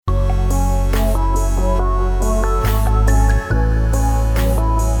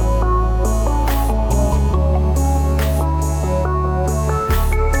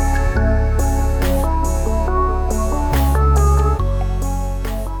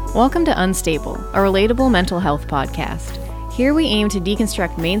Welcome to Unstable, a relatable mental health podcast. Here we aim to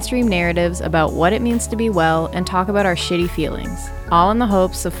deconstruct mainstream narratives about what it means to be well and talk about our shitty feelings, all in the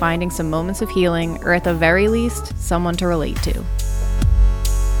hopes of finding some moments of healing, or at the very least, someone to relate to.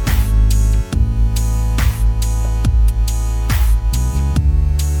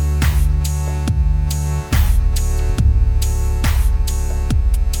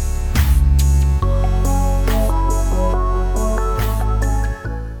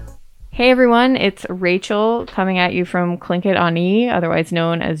 Hey everyone, it's Rachel coming at you from Tlingit Ani, otherwise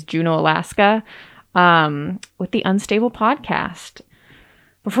known as Juneau, Alaska, with the Unstable podcast.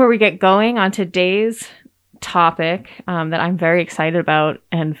 Before we get going on today's topic that I'm very excited about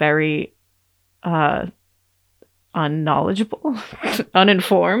and very unknowledgeable,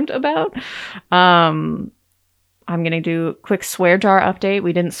 uninformed about, I'm going to do a quick swear jar update.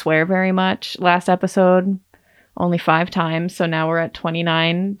 We didn't swear very much last episode. Only 5 times, so now we're at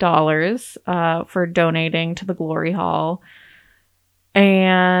 $29 for donating to the Glory Hall.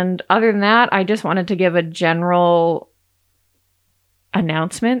 And other than that, I just wanted to give a general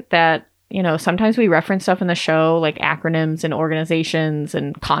announcement that, you know, sometimes we reference stuff in the show, like acronyms and organizations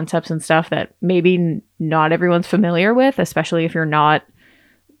and concepts and stuff that maybe not everyone's familiar with, especially if you're not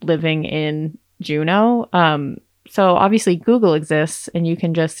living in Juneau. So obviously Google exists and you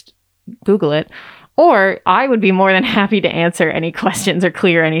can just Google it. Or I would be more than happy to answer any questions or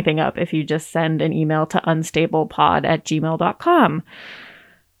clear anything up if you just send an email to unstablepod@gmail.com.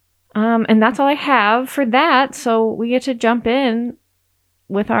 And that's all I have for that. So we get to jump in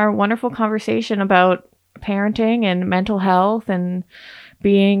with our wonderful conversation about parenting and mental health and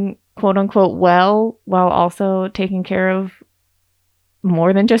being quote unquote well while also taking care of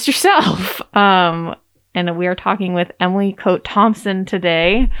more than just yourself. And we are talking with Emily Coate Thompson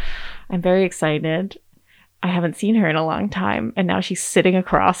today. I'm very excited. I haven't seen her in a long time, and now she's sitting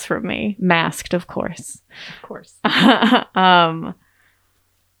across from me, masked, of course. Of course.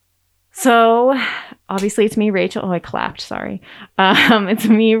 So, obviously, it's me, Rachel. Oh, I clapped. Sorry. It's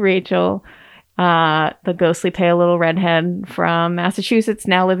me, Rachel, the ghostly pale little redhead from Massachusetts,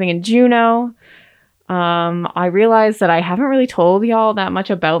 now living in Juneau. I realized that I haven't really told y'all that much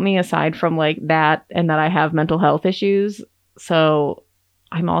about me aside from like that and that I have mental health issues. So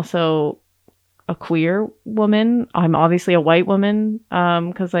I'm also a queer woman. I'm obviously a white woman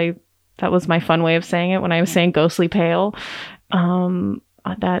because that was my fun way of saying it when I was saying ghostly pale. Those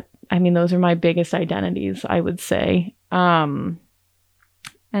are my biggest identities, I would say. And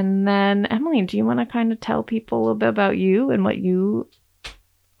then Emily, do you want to kind of tell people a little bit about you and what you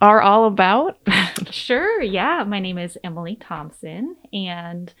are all about? Sure. Yeah. My name is Emily Thompson,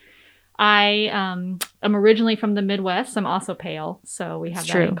 and I am originally from the Midwest. I'm also pale, so we have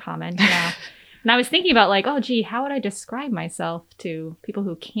that in common. Yeah. And I was thinking about like, oh, gee, how would I describe myself to people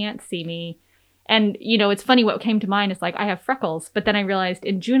who can't see me? And, you know, it's funny, what came to mind is like, I have freckles, but then I realized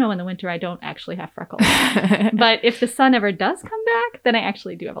in Juneau in the winter, I don't actually have freckles. But if the sun ever does come back, then I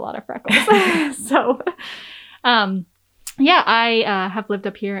actually do have a lot of freckles. So, I have lived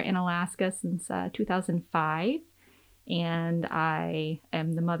up here in Alaska since 2005. And I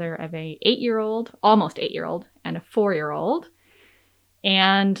am the mother of a 8-year-old, almost 8-year-old, and a 4-year-old.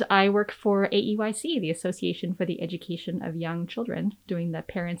 And I work for AEYC, the Association for the Education of Young Children, doing the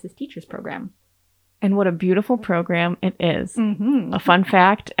Parents as Teachers program. And what a beautiful program it is. Mm-hmm. A fun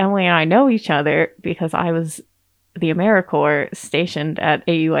fact, Emily and I know each other because I was the AmeriCorps stationed at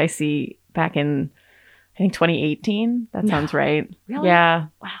AEYC back in, I think, 2018. That sounds right. Really? Yeah.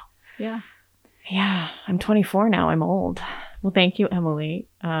 Wow. Yeah. Yeah, I'm 24 now. I'm old. Well, thank you, Emily,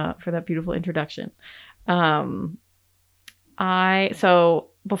 for that beautiful introduction. So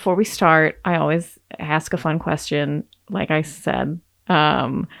before we start, I always ask a fun question, like I said.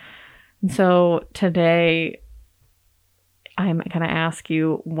 So today, I'm going to ask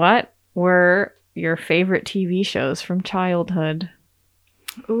you, what were your favorite TV shows from childhood?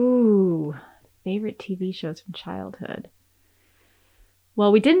 Ooh, favorite TV shows from childhood.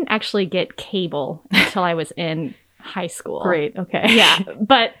 Well, we didn't actually get cable until I was in high school. Great. Okay. Yeah,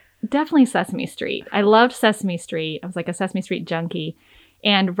 but definitely Sesame Street. I loved Sesame Street. I was like a Sesame Street junkie.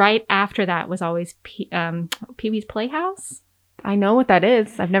 And right after that was always Pee-wee's Playhouse. I know what that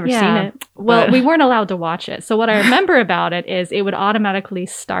is. I've never seen it. Well, we weren't allowed to watch it. So what I remember about it is it would automatically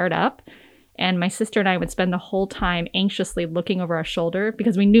start up. And my sister and I would spend the whole time anxiously looking over our shoulder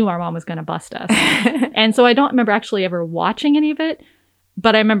because we knew our mom was going to bust us. And so I don't remember actually ever watching any of it.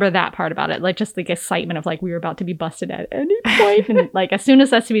 But I remember that part about it, like just the excitement of like we were about to be busted at any point. And like as soon as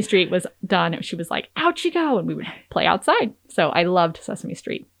Sesame Street was done, she was like, out you go. And we would play outside. So I loved Sesame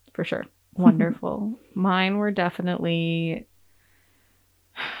Street for sure. Wonderful. Mine were definitely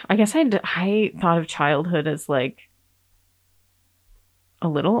I guess I thought of childhood as like a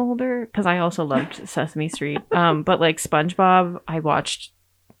little older because I also loved Sesame Street. But like SpongeBob, I watched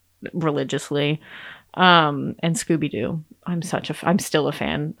religiously. And Scooby-Doo. I'm still a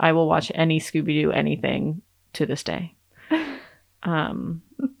fan. I will watch any Scooby-Doo anything to this day.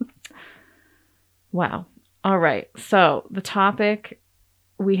 Wow. All right. So the topic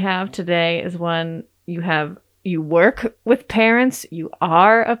we have today is one you work with parents, you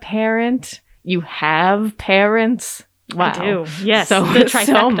are a parent, you have parents. Wow. I do. Yes. So, the trifecta.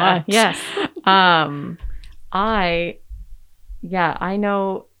 So much. Yes. I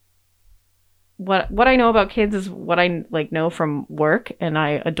know what I know about kids is what I like know from work, and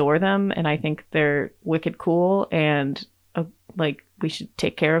I adore them, and I think they're wicked cool, and like we should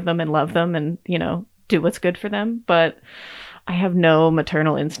take care of them and love them, and do what's good for them. But I have no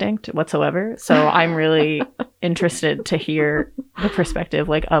maternal instinct whatsoever, so I'm really interested to hear the perspective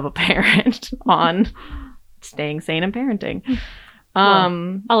like of a parent on staying sane and parenting.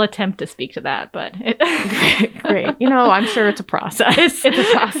 Well, I'll attempt to speak to that, but great. I'm sure it's a process. It's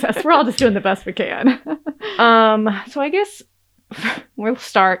a process. We're all just doing the best we can. So I guess we'll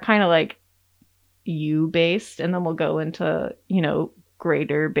start kind of like you based, and then we'll go into,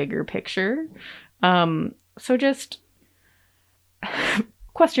 greater, bigger picture. So just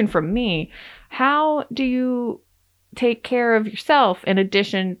question from me, how do you take care of yourself in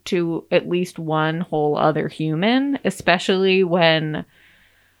addition to at least one whole other human, especially when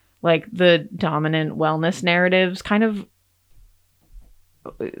like the dominant wellness narratives kind of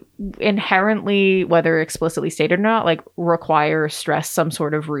inherently, whether explicitly stated or not, like require stress some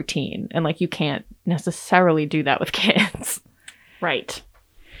sort of routine, and like you can't necessarily do that with kids. Right.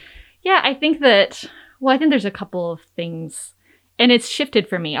 Yeah, I think there's a couple of things, and it's shifted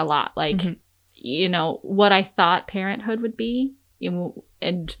for me a lot. Like, what I thought parenthood would be,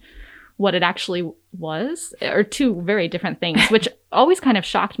 and what it actually was, are two very different things, which always kind of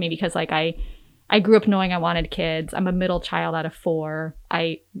shocked me because like I grew up knowing I wanted kids. I'm a middle child out of 4.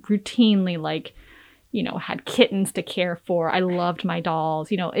 I routinely had kittens to care for. I loved my dolls.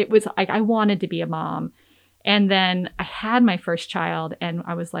 It was like I wanted to be a mom. And then I had my first child and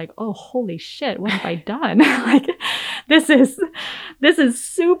I was like, oh, holy shit, what have I done? Like, this is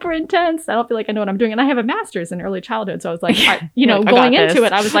super intense. I don't feel like I know what I'm doing. And I have a master's in early childhood. So I was like, going into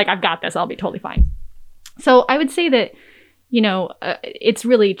it, I was like, I've got this. I'll be totally fine. So I would say that, it's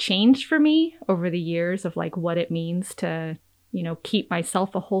really changed for me over the years of like what it means to, keep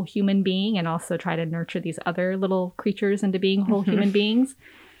myself a whole human being and also try to nurture these other little creatures into being whole human beings.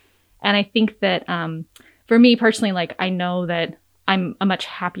 And I think that, for me personally, like I know that I'm a much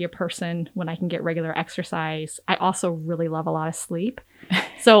happier person when I can get regular exercise. I also really love a lot of sleep.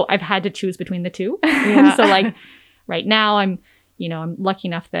 So I've had to choose between the two. Yeah. So like right now I'm lucky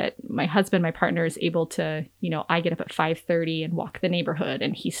enough that my husband, my partner, is able to, I get up at 5:30 and walk the neighborhood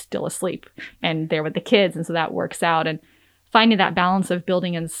and he's still asleep and there with the kids. And so that works out. And finding that balance of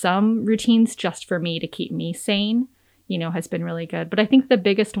building in some routines just for me to keep me sane, has been really good. But I think the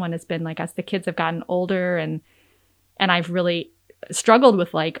biggest one has been like as the kids have gotten older and I've really struggled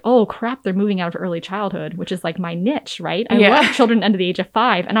with like, oh crap, they're moving out of early childhood, which is like my niche, right? I love children under the age of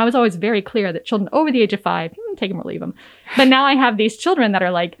 5. And I was always very clear that children over the age of 5, take them or leave them. But now I have these children that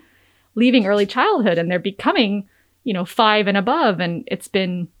are like leaving early childhood and they're becoming, 5 and above. And it's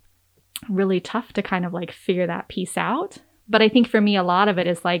been really tough to kind of like figure that piece out. But I think for me, a lot of it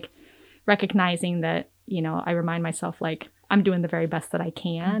is like recognizing that, I remind myself like I'm doing the very best that I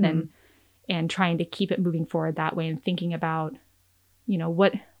can and trying to keep it moving forward that way and thinking about,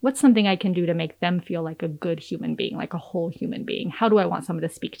 what's something I can do to make them feel like a good human being, like a whole human being? How do I want someone to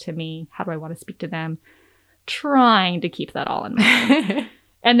speak to me? How do I want to speak to them? Trying to keep that all in mind.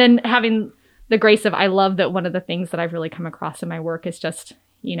 And then having the grace of, I love that one of the things that I've really come across in my work is just,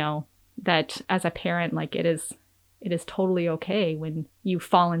 that as a parent, like it is totally okay when you've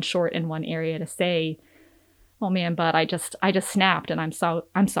fallen short in one area to say, oh man, but I just snapped and I'm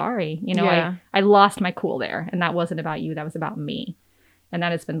sorry. I lost my cool there and that wasn't about you. That was about me. And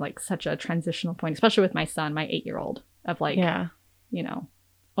that has been like such a transitional point, especially with my son, my 8-year-old, of like,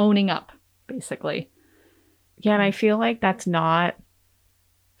 owning up basically. Yeah. And I feel like that's not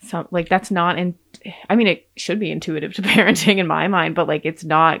I mean, it should be intuitive to parenting in my mind, but like, it's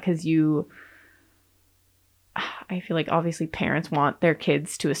not because I feel like obviously parents want their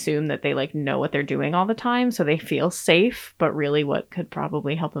kids to assume that they like know what they're doing all the time. So they feel safe, but really what could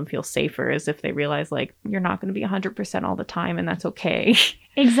probably help them feel safer is if they realize like, you're not going to be 100% all the time and that's okay.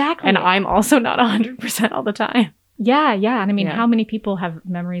 Exactly. And I'm also not 100% all the time. Yeah. Yeah. And I mean, how many people have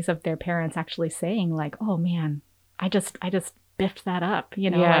memories of their parents actually saying like, oh man, I just biffed that up. You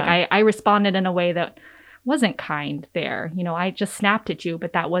know, Yeah. like I responded in a way that wasn't kind there. You know, I just snapped at you,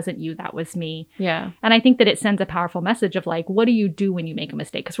 but that wasn't you. That was me. Yeah. And I think that it sends a powerful message of like, what do you do when you make a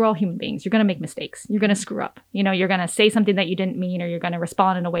mistake? Because we're all human beings. You're going to make mistakes. You're going to screw up. You know, you're going to say something that you didn't mean, or you're going to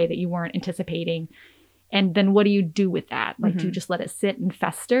respond in a way that you weren't anticipating. And then what do you do with that? Like, do you just let it sit and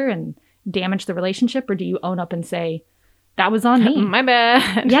fester and damage the relationship? Or do you own up and say, that was on me? My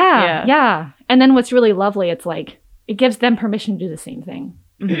bad. Yeah. And then what's really lovely, it's like, it gives them permission to do the same thing.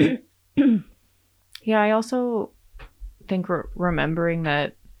 Yeah, I also think remembering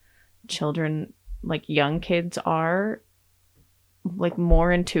that children, like young kids, are like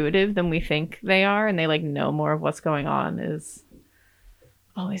more intuitive than we think they are, and they like know more of what's going on is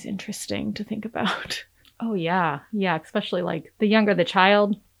always interesting to think about. Oh, yeah. Yeah, especially like the younger the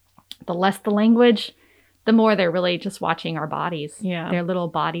child, the less the language, the more they're really just watching our bodies. Yeah. They're little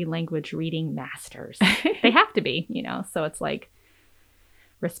body language reading masters. They have to be, you know, so it's like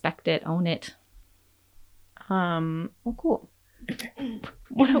respect it, own it. Well, cool.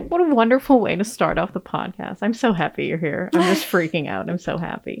 What a wonderful way to start off the podcast. I'm so happy you're here. I'm just freaking out. I'm so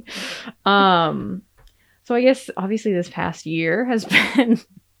happy. So I guess obviously this past year has been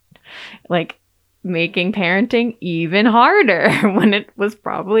like making parenting even harder when it was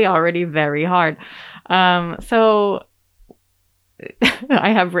probably already very hard. So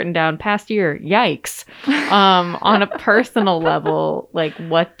I have written down past year, yikes. On a personal level, like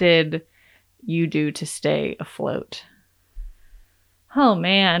what did you do to stay afloat? Oh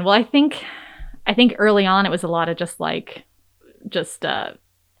man. Well, I think early on it was a lot of I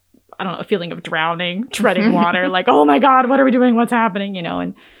don't know, a feeling of drowning, treading water, like, oh my God, what are we doing? What's happening? You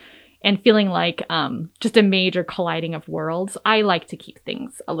know, and feeling like just a major colliding of worlds. I like to keep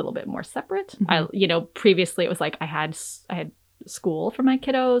things a little bit more separate. Previously it was like I had school for my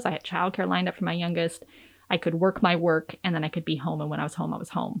kiddos. I had childcare lined up for my youngest. I could work my work, and then I could be home. And when I was home, I was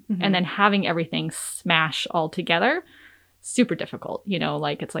home. And then having everything smash all together, super difficult. You know,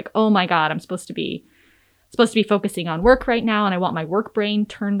 like it's like, oh my God, I'm supposed to be focusing on work right now, and I want my work brain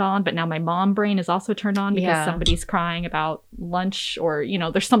turned on, but now my mom brain is also turned on because somebody's crying about lunch, or, you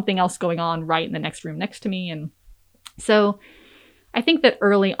know, there's something else going on right in the next room next to me. And so I think that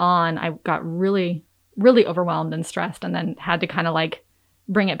early on I got really, really overwhelmed and stressed, and then had to kind of like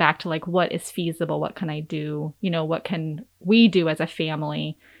bring it back to like, what is feasible? What can I do? You know, what can we do as a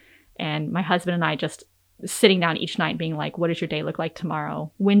family? And my husband and I just sitting down each night being like, what does your day look like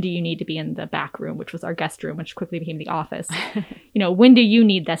tomorrow? When do you need to be in the back room, which was our guest room, which quickly became the office? You know, when do you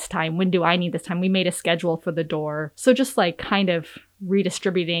need this time? When do I need this time? We made a schedule for the door. So just like kind of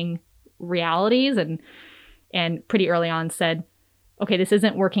redistributing realities, and pretty early on said, okay, this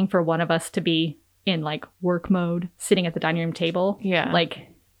isn't working for one of us to be in like work mode, sitting at the dining room table. Yeah. Like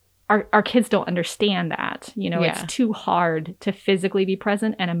our kids don't understand that, you know, it's too hard to physically be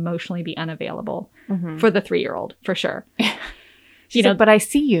present and emotionally be unavailable for the 3-year-old, for sure. You know, but I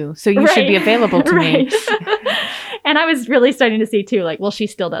see you, so you should be available to me. And I was really starting to see too, like, well, she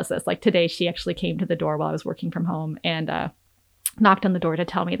still does this. Like today, she actually came to the door while I was working from home and knocked on the door to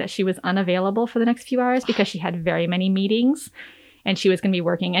tell me that she was unavailable for the next few hours because she had very many meetings. And she was going to be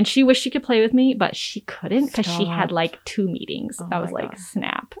working, and she wished she could play with me, but she couldn't because she had like 2 meetings. I was like,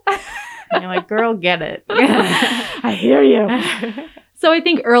 snap. And you're like, girl, get it. I hear you. So I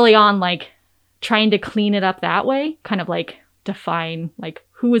think early on, like trying to clean it up that way, kind of like define like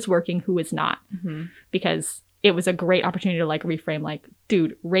who is working, who is not, because it was a great opportunity to like reframe like,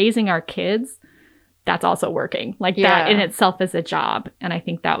 dude, raising our kids, that's also working. Like that in itself is a job. And I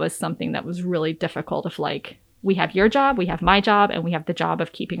think that was something that was really difficult of like, we have your job, we have my job, and we have the job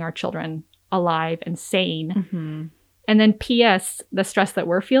of keeping our children alive and sane. And then P.S., the stress that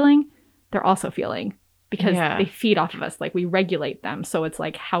we're feeling, they're also feeling because they feed off of us. Like we regulate them. So it's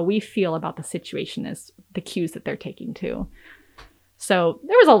like how we feel about the situation is the cues that they're taking too. So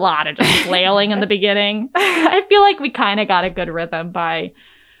there was a lot of just flailing in the beginning. I feel like we kind of got a good rhythm by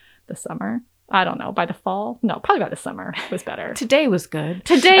the summer. I don't know, by the fall? No, probably by the summer it was better. Today was good.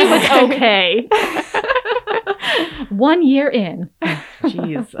 Today was okay. 1 year in.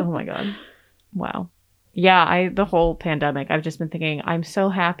 Jeez. Oh my God. Wow. Yeah, the whole pandemic, I've just been thinking, I'm so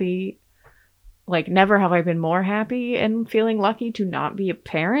happy. Like, never have I been more happy and feeling lucky to not be a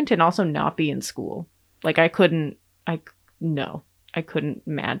parent and also not be in school. Like, I couldn't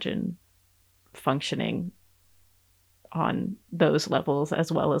imagine functioning on those levels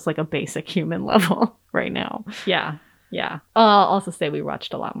as well as like a basic human level right now. Yeah. I'll also say we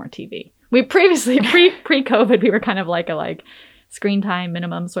watched a lot more TV. We previously, pre-COVID, we were kind of like a screen time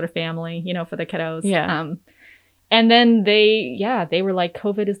minimum sort of family, you know, for the kiddos. Yeah. And then they were like,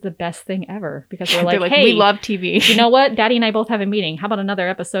 COVID is the best thing ever, because they're like, hey, we love TV. You know what? Daddy and I both have a meeting. How about another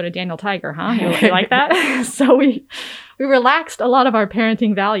episode of Daniel Tiger, huh? You like that? So we relaxed a lot of our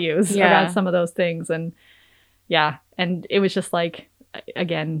parenting values around some of those things. And and it was just like,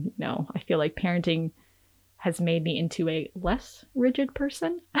 again, I feel like parenting has made me into a less rigid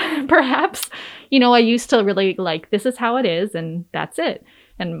person, perhaps. I used to really like, this is how it is, and that's it.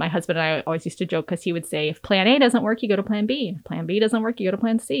 And my husband and I always used to joke, because he would say, if plan A doesn't work, you go to plan B. If plan B doesn't work, you go to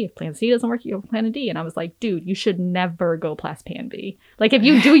plan C. If plan C doesn't work, you go to plan D. And I was like, dude, you should never go past plan B. Like, if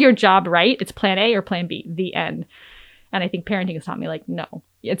you do your job right, it's plan A or plan B, the end. And I think parenting has taught me, like, no,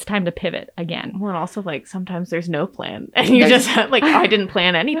 it's time to pivot again. Well, and also, like, sometimes there's no plan. And you just, like, I didn't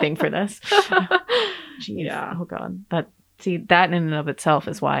plan anything for this. Jeez. Yeah. Oh, God. That in and of itself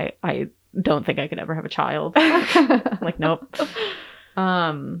is why I don't think I could ever have a child. Like, nope.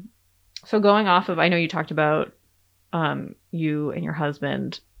 So going off of, I know you talked about you and your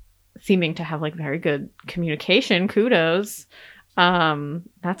husband seeming to have like very good communication. Kudos.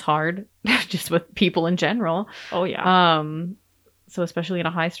 That's hard just with people in general. Oh yeah. So especially in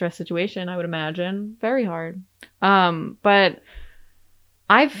a high stress situation, I would imagine very hard. But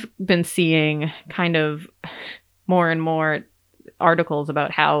I've been seeing kind of more and more articles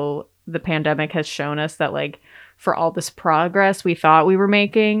about how the pandemic has shown us that, like, for all this progress we thought we were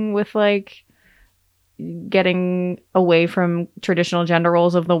making with like getting away from traditional gender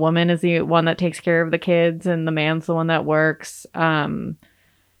roles of the woman is the one that takes care of the kids and the man's the one that works. More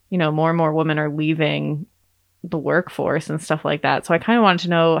and more women are leaving the workforce and stuff like that. So I kind of wanted to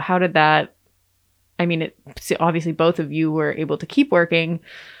know, how did that, obviously both of you were able to keep working,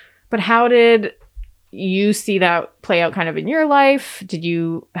 but how did you see that play out kind of in your life? Did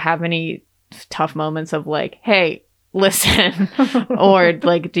you have any tough moments of like, hey, listen, or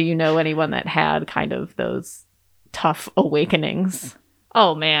like, do you know anyone that had kind of those tough awakenings?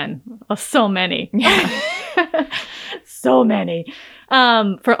 Oh man, so many. Yeah. So many.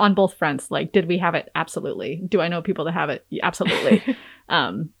 On both fronts. Like, did we have it? Absolutely. Do I know people that have it? Absolutely.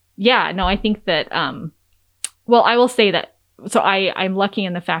 I think that I will say that, so I'm lucky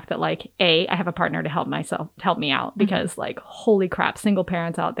in the fact that, like, I have a partner to help me out, because like, holy crap, single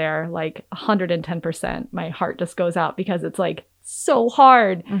parents out there, like 110%, my heart just goes out, because it's like so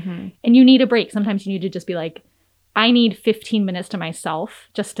hard and you need a break. Sometimes you need to just be like, I need 15 minutes to myself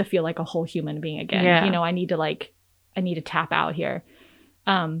just to feel like a whole human being again. Yeah. I need to tap out here.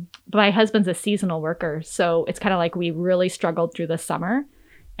 But my husband's a seasonal worker. So it's kind of like we really struggled through the summer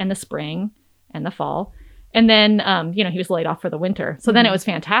and the spring and the fall. And then, he was laid off for the winter. So then it was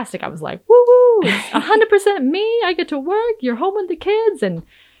fantastic. I was like, woo woo, it's 100% me. I get to work. You're home with the kids. And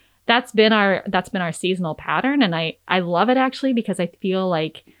that's been our seasonal pattern. And I love it, actually, because I feel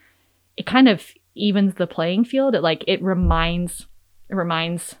like it kind of evens the playing field. It reminds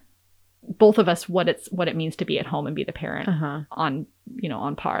both of us what it means to be at home and be the parent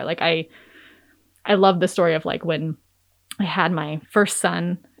on par. Like, I love the story of like when I had my first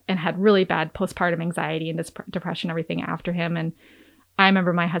son and had really bad postpartum anxiety and depression, everything after him. And I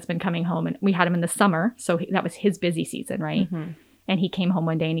remember my husband coming home, and we had him in the summer. So that was his busy season, right? And he came home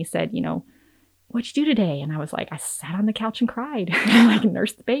one day and he said, what'd you do today? And I was like, I sat on the couch and cried. Like,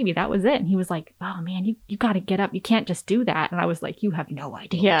 nursed the baby. That was it. And he was like, oh man, you got to get up. You can't just do that. And I was like, you have no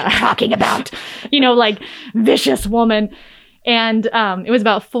idea what you're talking about. Like, vicious woman. And it was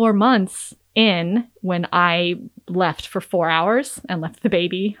about 4 months in when I left for 4 hours and left the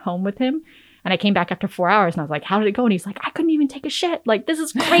baby home with him. And I came back after 4 hours and I was like, how did it go? And he's like, I couldn't even take a shit. Like, this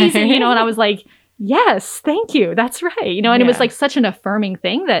is crazy, And I was like, yes, thank you. That's right. And it was like such an affirming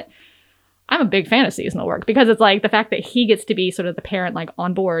thing that I'm a big fan of seasonal work, because it's like the fact that he gets to be sort of the parent, like,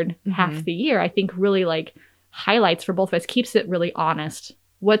 on board half the year, I think really like highlights for both of us, keeps it really honest.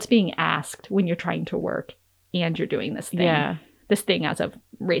 What's being asked when you're trying to work and you're doing this thing, this thing as of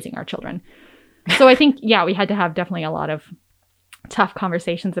raising our children. So I think, we had to have definitely a lot of tough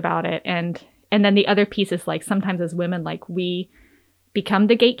conversations about it. And then the other piece is, like, sometimes as women, like, we become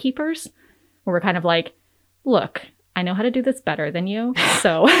the gatekeepers, where we're kind of like, look, I know how to do this better than you.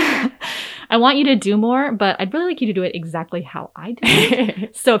 So I want you to do more, but I'd really like you to do it exactly how I do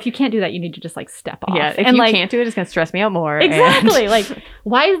it. So if you can't do that, you need to just like step off. Yeah, if you can't do it, it's going to stress me out more. Exactly. Like,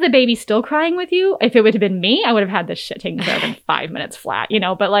 why is the baby still crying with you? If it would have been me, I would have had this shit taken care of in 5 minutes flat,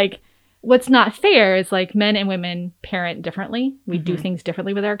 But like, what's not fair is, like, men and women parent differently. We do things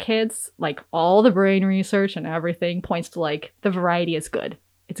differently with our kids. Like, all the brain research and everything points to, like, the variety is good.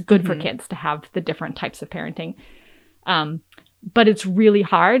 It's good for kids to have the different types of parenting. But it's really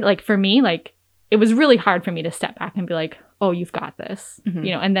hard. Like, for me, like, it was really hard for me to step back and be like, oh, you've got this,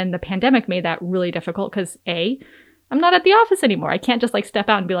 and then the pandemic made that really difficult because I'm not at the office anymore. I can't just like step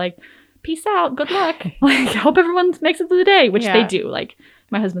out and be like, peace out, good luck. Like, hope everyone makes it through the day, which they do. Like,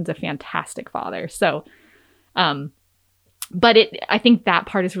 my husband's a fantastic father. So, but I think that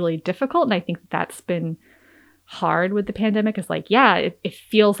part is really difficult. And I think that's been hard with the pandemic is like, it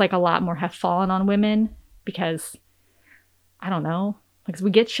feels like a lot more have fallen on women because I don't know, because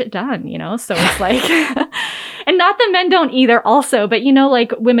we get shit done, so it's like, and not that men don't either also, but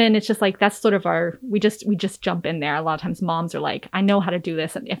like women, it's just like, that's sort of we just jump in there. A lot of times moms are like, I know how to do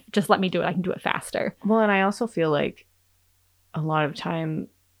this. And if just let me do it, I can do it faster. Well, and I also feel like a lot of time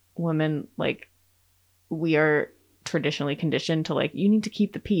women, like, we are traditionally conditioned to like, you need to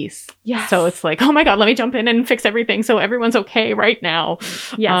keep the peace. Yes. So it's like, oh my God, let me jump in and fix everything so everyone's okay right now.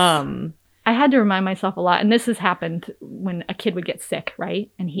 Yes. I had to remind myself a lot, and this has happened when a kid would get sick,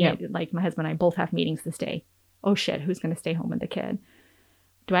 right? And like my husband and I both have meetings this day. Oh shit, who's going to stay home with the kid?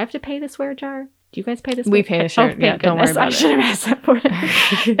 Do I have to pay the swear jar? Do you guys pay this? We pay the share. Yeah, don't worry about it. I should have asked that for it.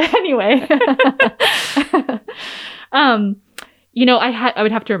 Anyway. I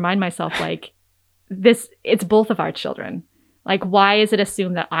would have to remind myself, like, it's both of our children. Like, why is it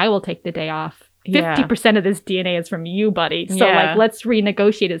assumed that I will take the day off? 50% of this DNA is from you, buddy. So like, let's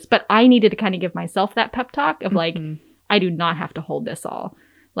renegotiate this. But I needed to kind of give myself that pep talk of like, I do not have to hold this all.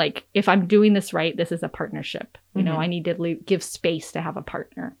 Like, if I'm doing this right, this is a partnership. I need to give space to have a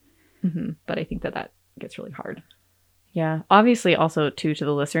partner. But I think that gets really hard. Yeah. Obviously, also, too, to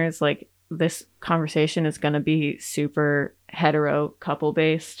the listeners, like, this conversation is going to be super hetero couple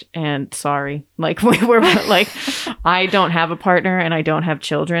based, and sorry, like, we're like, I don't have a partner and I don't have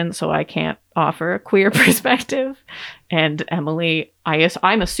children, so I can't offer a queer perspective. And Emily,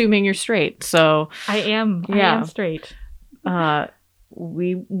 I'm assuming you're straight, so I am straight.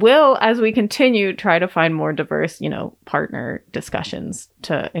 We will, as we continue, try to find more diverse, partner discussions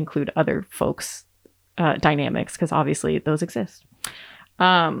to include other folks' dynamics, because obviously those exist.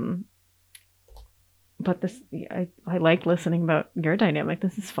 But this, I like listening about your dynamic.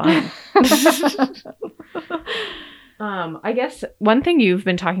 This is fun. I guess one thing you've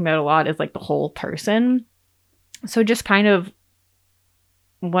been talking about a lot is like the whole person. So just kind of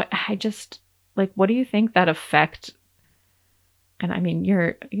what do you think that effect, and I mean,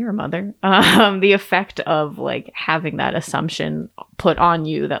 you're a mother, the effect of like having that assumption put on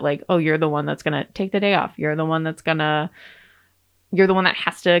you that like, oh, you're the one that's going to take the day off. You're the one that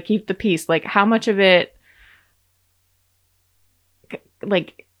has to keep the peace. Like, how much of it,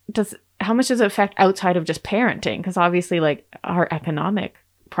 like, how much does it affect outside of just parenting? Because obviously, like, our economic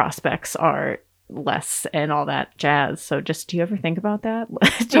prospects are less and all that jazz. So just, do you ever think about that?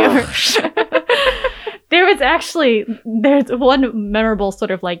 There's one memorable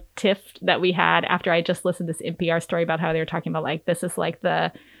sort of like tiff that we had after I just listened to this NPR story about how they were talking about like, this is like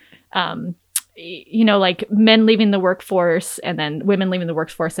the, like men leaving the workforce and then women leaving the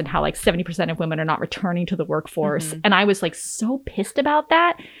workforce, and how like 70% of women are not returning to the workforce. And I was like so pissed about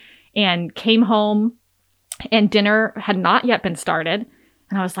that, and came home and dinner had not yet been started.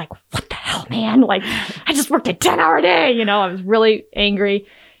 And I was like, what the hell, man? Like, I just worked a 10-hour day. I was really angry.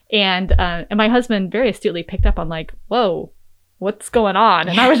 And my husband very astutely picked up on like, whoa, what's going on?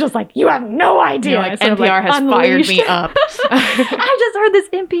 And I was just like, you have no idea. Like, NPR has fired me up. I just heard this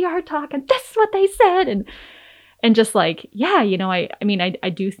NPR talk and this is what they said. And just like, yeah, I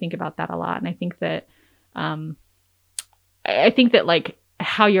do think about that a lot. And I think that, like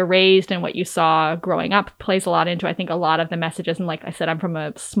how you're raised and what you saw growing up plays a lot into, I think, a lot of the messages. And like I said, I'm from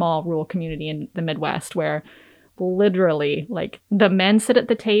a small rural community in the Midwest where literally like the men sit at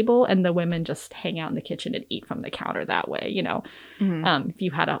the table and the women just hang out in the kitchen and eat from the counter that way, if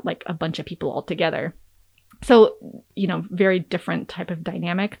you had a bunch of people all together. So, very different type of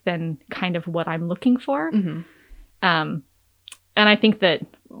dynamic than kind of what I'm looking for. And I think that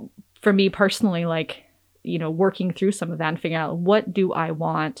for me personally, like, working through some of that and figuring out, what do I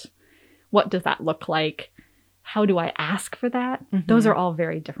want? What does that look like? How do I ask for that? Those are all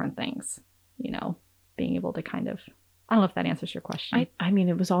very different things, being able to kind of, I don't know if that answers your question. I mean,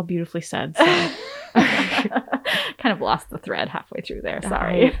 it was all beautifully said. So. Kind of lost the thread halfway through there.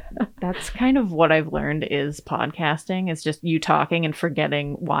 Sorry. That's kind of what I've learned is podcasting is just you talking and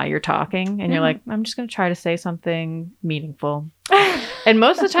forgetting why you're talking. And you're like, I'm just going to try to say something meaningful. And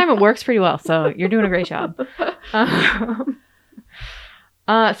most of the time it works pretty well. So you're doing a great job.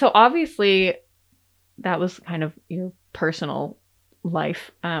 So obviously that was kind of your personal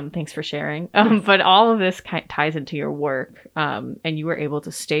life. Thanks for sharing. But all of this ties into your work. And you were able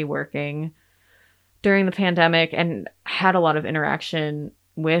to stay working during the pandemic and had a lot of interaction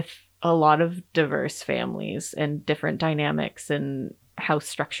with a lot of diverse families and different dynamics and house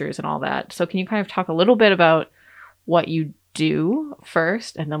structures and all that. So can you kind of talk a little bit about what you do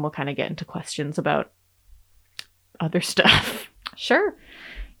first, and then we'll kind of get into questions about other stuff? Sure.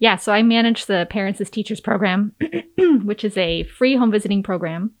 Yeah, so I manage the Parents as Teachers program, which is a free home visiting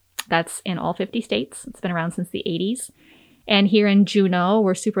program that's in all 50 states. It's been around since the 80s. And here in Juneau,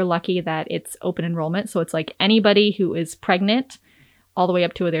 we're super lucky that it's open enrollment. So it's like anybody who is pregnant all the way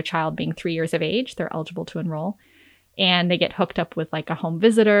up to their child being 3 years of age, they're eligible to enroll. And they get hooked up with like a home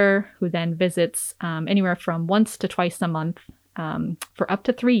visitor who then visits anywhere from once to twice a month for up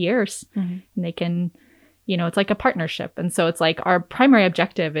to 3 years. Mm-hmm. And they can, it's like a partnership. And so it's like our primary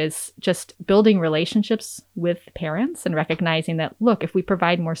objective is just building relationships with parents and recognizing that, look, if we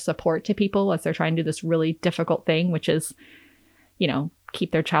provide more support to people as they're trying to do this really difficult thing, which is,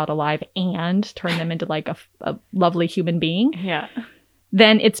 keep their child alive and turn them into like a lovely human being. Yeah.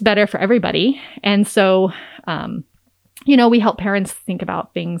 Then it's better for everybody. And so, we help parents think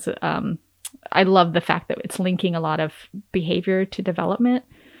about things. I love the fact that it's linking a lot of behavior to development.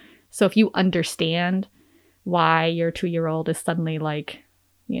 So if you understand why your 2-year-old is suddenly like,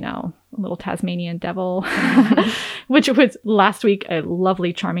 a little Tasmanian devil, which was last week a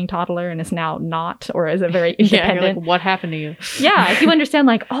lovely, charming toddler and is now not, or is a very independent. Yeah, like, what happened to you? Yeah. If you understand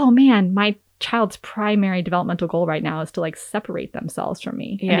like, oh man, my child's primary developmental goal right now is to like separate themselves from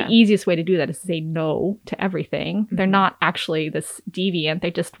me. Yeah. And the easiest way to do that is to say no to everything. Mm-hmm. They're not actually this deviant.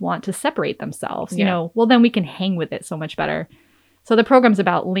 They just want to separate themselves. Well, then we can hang with it so much better. So the program's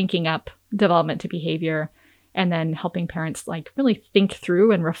about linking up development to behavior and then helping parents like really think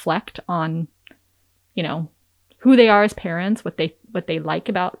through and reflect on, who they are as parents, what they like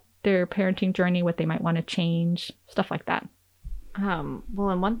about their parenting journey, what they might want to change, stuff like that. Well,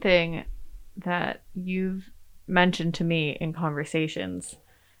 and one thing that you've mentioned to me in conversations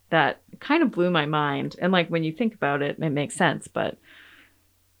that kind of blew my mind, and like when you think about it, it makes sense, but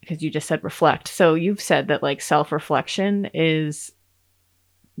because you just said reflect. So you've said that like self-reflection is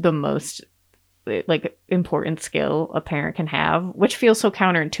the most like important skill a parent can have, which feels so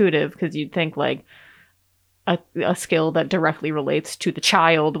counterintuitive because you'd think like a skill that directly relates to the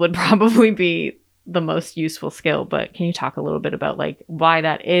child would probably be the most useful skill. But can you talk a little bit about like why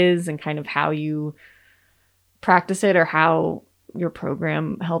that is and kind of how you practice it or how your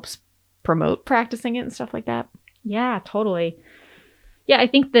program helps promote practicing it and stuff like that? Yeah, totally. Yeah, I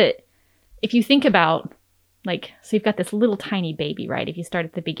think that if you think about like, so you've got this little tiny baby, right? If you start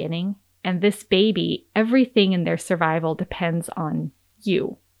at the beginning, and this baby, everything in their survival depends on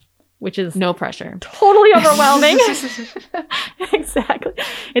you, which is no pressure. Totally overwhelming. Exactly.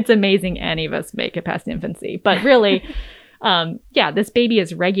 It's amazing any of us make it past infancy. But really, this baby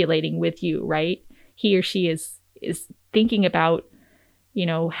is regulating with you, right? He or she is thinking about,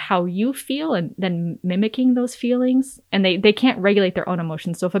 how you feel and then mimicking those feelings. And they can't regulate their own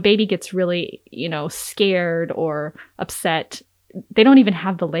emotions. So if a baby gets really, scared or upset, they don't even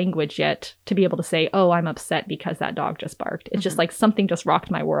have the language yet to be able to say, oh, I'm upset because that dog just barked. It's just like something just rocked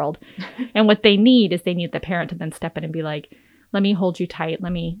my world. And what they need is the parent to then step in and be like, let me hold you tight.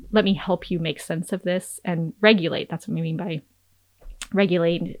 Let me help you make sense of this and regulate. That's what we mean by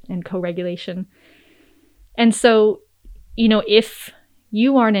regulate and co-regulation. And so, if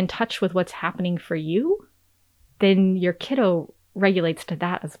you aren't in touch with what's happening for you, then your kiddo regulates to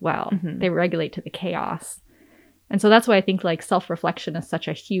that as well. Mm-hmm. They regulate to the chaos. And so that's why I think like self-reflection is such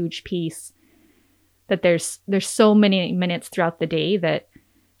a huge piece, that there's so many minutes throughout the day that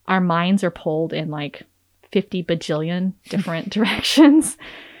our minds are pulled in like 50 bajillion different directions.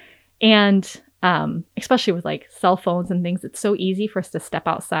 And especially with like cell phones and things, it's so easy for us to step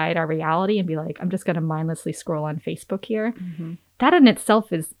outside our reality and be like, I'm just going to mindlessly scroll on Facebook here. Mm-hmm. That in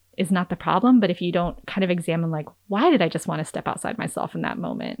itself is not the problem. But if you don't kind of examine like, why did I just want to step outside myself in that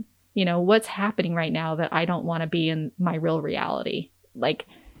moment? What's happening right now that I don't want to be in my real reality? Like,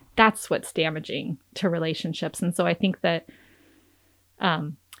 that's what's damaging to relationships. And so I think that,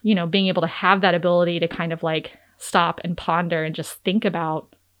 being able to have that ability to kind of like stop and ponder and just think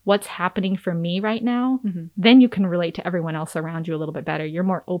about what's happening for me right now, mm-hmm. then you can relate to everyone else around you a little bit better. You're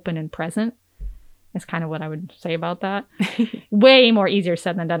more open and present. Is kind of what I would say about that. Way more easier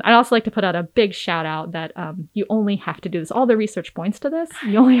said than done. I'd also like to put out a big shout out that you only have to do this. All the research points to this.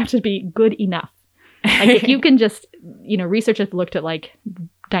 You only have to be good enough. Like if you can just, research has looked at like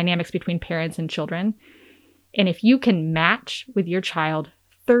dynamics between parents and children. And if you can match with your child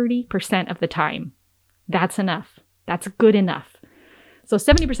 30% of the time, that's enough. That's good enough. So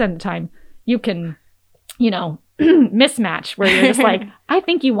 70% of the time you can, mismatch where you're just like, I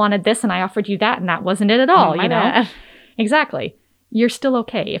think you wanted this and I offered you that and that wasn't it at all, Exactly. you're still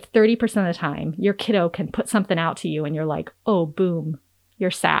okay. If 30% of the time your kiddo can put something out to you and you're like, oh, boom,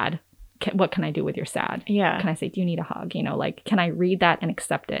 you're sad. What can I do with your sad? Yeah. Can I say, do you need a hug? You know, like, can I read that and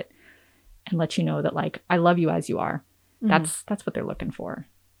accept it and let you know that, like, I love you as you are? That's what they're looking for.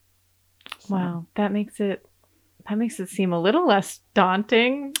 So. Wow. That makes it seem a little less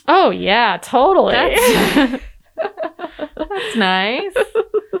daunting. Oh, yeah, totally. That's nice.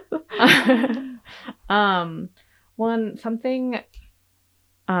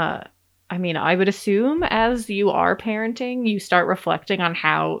 I mean, I would assume as you are parenting, you start reflecting on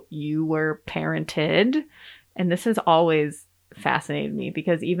how you were parented. And this has always fascinated me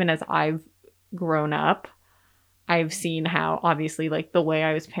because even as I've grown up, I've seen how obviously like the way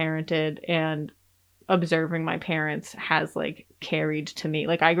I was parented and observing my parents has like carried to me.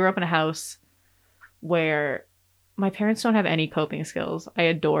 Like I grew up in a house where my parents don't have any coping skills. I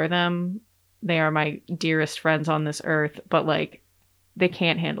adore them. They are my dearest friends on this earth, but like they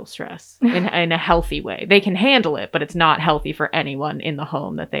can't handle stress in a healthy way. They can handle it, but it's not healthy for anyone in the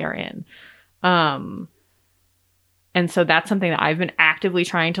home that they are in. And so that's something that I've been actively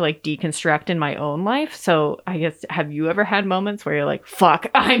trying to like deconstruct in my own life. So I guess, have you ever had moments where you're like, fuck,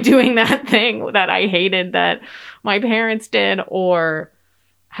 I'm doing that thing that I hated that my parents did? Or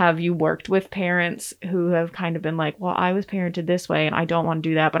have you worked with parents who have kind of been like, well, I was parented this way and I don't want to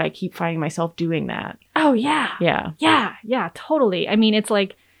do that, but I keep finding myself doing that? Oh, yeah. Yeah. Yeah. Yeah, totally. I mean, it's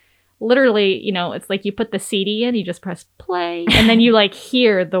like literally, you know, it's like you put the CD in, you just press play, and then you like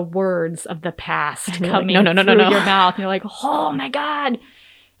hear the words of the past coming like, through your mouth. And you're like, oh my God.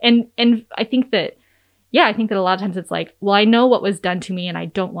 And I think that, I think that a lot of times it's like, well, I know what was done to me and I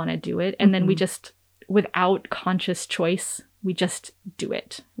don't want to do it. And then we just, without conscious choice, we just do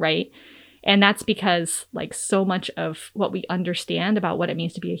it, right? And that's because like so much of what we understand about what it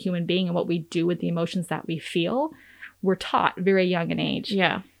means to be a human being and what we do with the emotions that we feel, we're taught very young in age.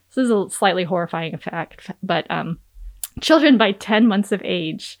 Yeah. So this is a slightly horrifying fact, but children by 10 months of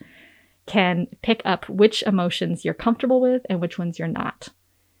age can pick up which emotions you're comfortable with and which ones you're not.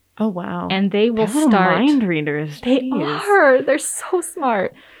 Oh, wow. And they will They're start... mind readers. They are. They're so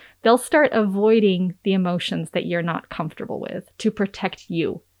smart. They'll start avoiding the emotions that you're not comfortable with to protect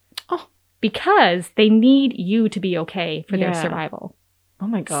you. Oh. Because they need you to be okay for their survival. Oh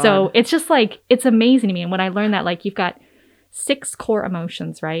my God. So it's just like, it's amazing to me. And when I learned that, like, you've got 6 core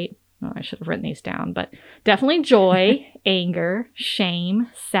emotions, right? Oh, I should have written these down, but definitely joy, anger, shame,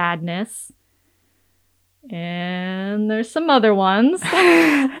 sadness. And there's some other ones.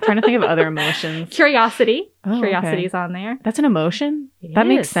 Trying to think of other emotions. Curiosity. Oh, Curiosity's on there. That's an emotion? That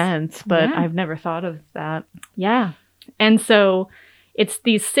makes sense, but I've never thought of that. Yeah. And so it's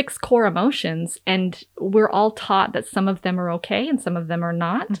these 6 core emotions, and we're all taught that some of them are okay and some of them are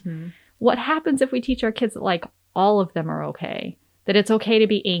not. Mm-hmm. What happens if we teach our kids that, like, all of them are okay? That it's okay to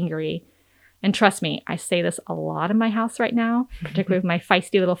be angry. And trust me, I say this a lot in my house right now, particularly with my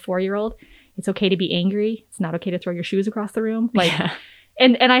feisty little 4-year-old. It's okay to be angry. It's not okay to throw your shoes across the room. Like,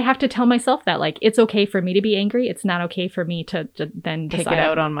 and I have to tell myself that, like, it's okay for me to be angry. It's not okay for me to then take it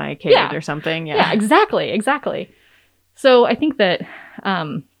out on my kid or something. Yeah, exactly. So I think that,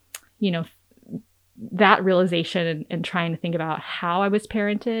 you know, that realization and trying to think about how I was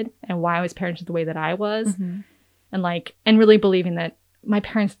parented and why I was parented the way that I was, and really believing that my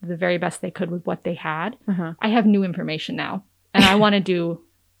parents did the very best they could with what they had. I have new information now, and I want to do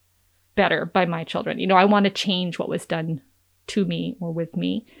better by my children. You know, I want to change what was done to me or with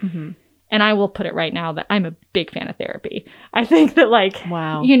me. And I will put it right now that I'm a big fan of therapy. I think that, like,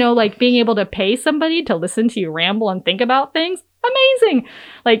 you know, like being able to pay somebody to listen to you ramble and think about things, amazing.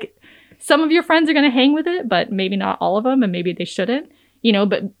 Like, some of your friends are going to hang with it, but maybe not all of them, and maybe they shouldn't, you know,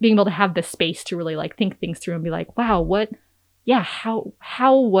 but being able to have the space to really like think things through and be like, wow,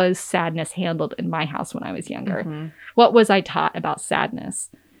 how was sadness handled in my house when I was younger? What was I taught about sadness?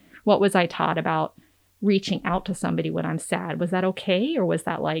 What was I taught about reaching out to somebody when I'm sad? Was that okay? Or was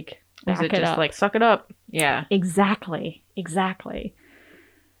that like, was it just like, suck it up? Yeah. Exactly.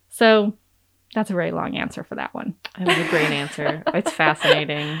 So that's a very long answer for that one. It was a great answer. It's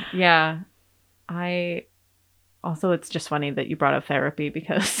fascinating. Yeah. It's just funny that you brought up therapy,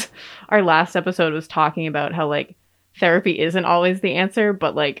 because our last episode was talking about how like therapy isn't always the answer,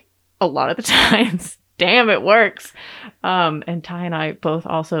 but like a lot of the times, damn, it works. And Ty and I both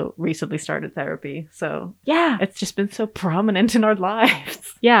also recently started therapy. So yeah, it's just been so prominent in our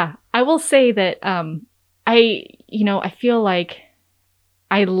lives. Yeah. I will say that I feel like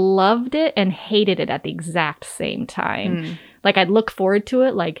I loved it and hated it at the exact same time. Like, I'd look forward to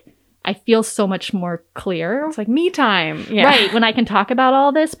it. Like, I feel so much more clear. It's like me time. Yeah. Right. When I can talk about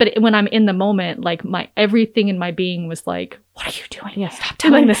all this. But when I'm in the moment, like everything in my being was like, what are you doing? Yeah. Stop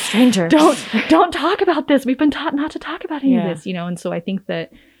telling this stranger. Don't talk about this. We've been taught not to talk about any of this, And so I think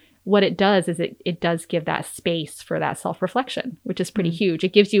that what it does is it does give that space for that self-reflection, which is pretty huge.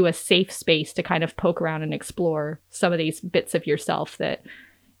 It gives you a safe space to kind of poke around and explore some of these bits of yourself that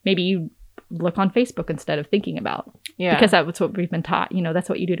maybe you look on Facebook instead of thinking about. Yeah. Because that's what we've been taught. That's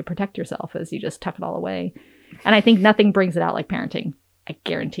what you do to protect yourself, is you just tuck it all away. And I think nothing brings it out like parenting. I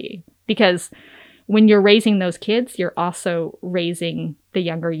guarantee. Because when you're raising those kids, you're also raising the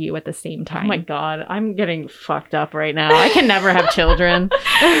younger you at the same time. Oh my God. I'm getting fucked up right now. I can never have children.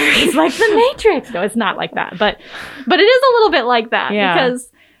 It's like the Matrix. No, it's not like that. But it is a little bit like that. Yeah.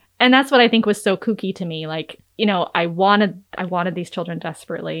 And that's what I think was so kooky to me. Like, I wanted these children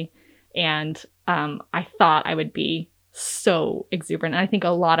desperately. And I thought I would be so exuberant. And I think a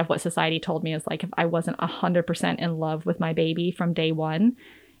lot of what society told me is like, if I wasn't 100% in love with my baby from day one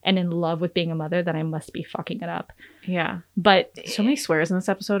and in love with being a mother, then I must be fucking it up. Yeah. But so many swears in this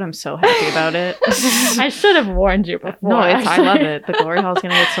episode. I'm so happy about it. I should have warned you before. No, I love it. The Glory Hall is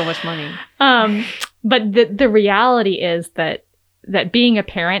going to get so much money. But the reality is that being a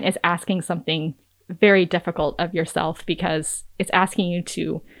parent is asking something very difficult of yourself, because it's asking you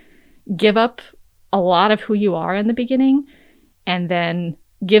to give up a lot of who you are in the beginning and then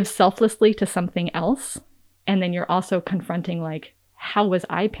give selflessly to something else. And then you're also confronting, like, how was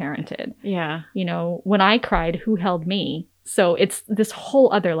I parented? Yeah. When I cried, who held me? So it's this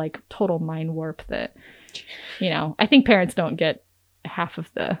whole other like total mind warp that, I think parents don't get half of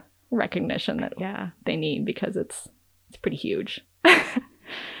the recognition that they need, because it's pretty huge.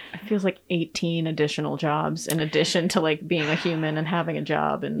 It feels like 18 additional jobs in addition to like being a human and having a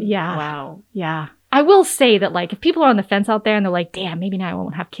job. And wow. Yeah. I will say that, like, if people are on the fence out there and they're like, damn, maybe now I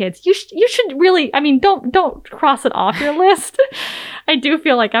won't have kids, you should really, don't cross it off your list. I do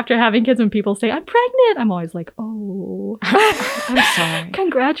feel like after having kids, when people say, I'm pregnant, I'm always like, oh, I'm sorry.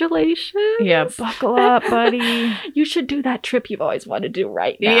 Congratulations. Yeah, buckle up, buddy. You should do that trip you've always wanted to do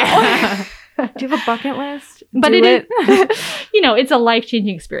right now. Yeah. Do you have a bucket list? But it's a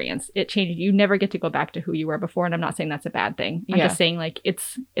life-changing experience. It changes. You never get to go back to who you were before. And I'm not saying that's a bad thing. I'm just saying, like,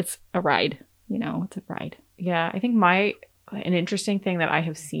 it's a ride. It's a ride. Yeah. I think an interesting thing that I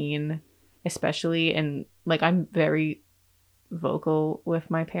have seen, especially in, like, I'm very vocal with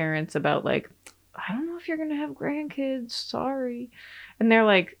my parents about, like, I don't know if you're going to have grandkids. Sorry. And they're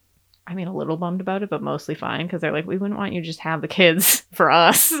like, I mean, a little bummed about it, but mostly fine, because they're like, we wouldn't want you to just have the kids for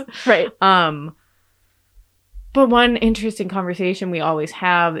us. Right. But one interesting conversation we always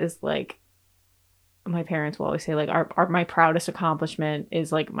have is, like, my parents will always say, like, my proudest accomplishment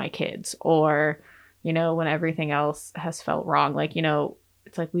is, like, my kids, or, when everything else has felt wrong, like,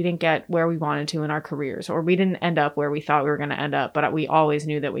 it's like we didn't get where we wanted to in our careers, or we didn't end up where we thought we were going to end up, but we always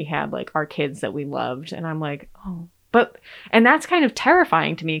knew that we had, like, our kids that we loved. And I'm like, oh, and that's kind of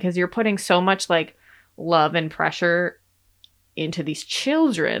terrifying to me, because you're putting so much, like, love and pressure into these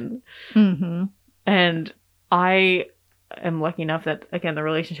children. Mm-hmm. And I am lucky enough that, again, the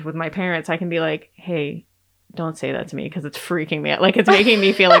relationship with my parents, I can be like, hey, don't say that to me, because it's freaking me out. Like, it's making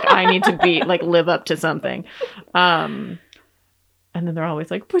me feel like I need to be, like, live up to something. And then they're always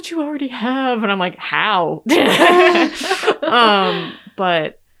like, but you already have. And I'm like, how?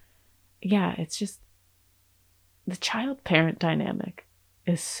 But yeah, it's just, the child-parent dynamic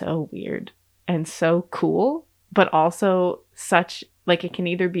is so weird and so cool, but also such, like, it can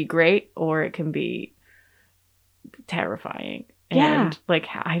either be great or it can be terrifying. Yeah. And, like,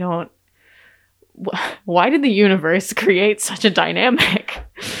 why did the universe create such a dynamic?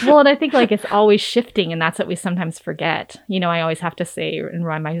 Well, and I think, like, it's always shifting, and that's what we sometimes forget. I always have to say and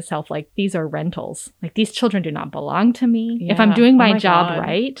remind myself, like, these are rentals. Like, these children do not belong to me. Yeah. If I'm doing my job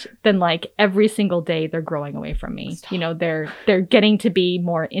right, then, like, every single day they're growing away from me. They're getting to be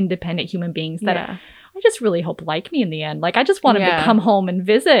more independent human beings that I just really hope like me in the end. Like, I just want them to come home and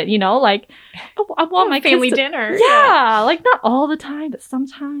visit, like, I want my family kids dinner. Yeah, like, not all the time, but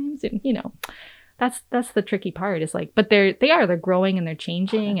sometimes, and that's the tricky part, is like, but they're growing and they're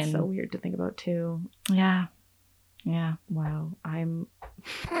changing. That's and so weird to think about too. Yeah. Wow. I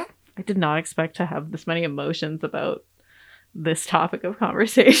did not expect to have this many emotions about this topic of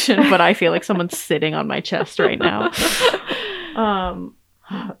conversation, but I feel like someone's sitting on my chest right now.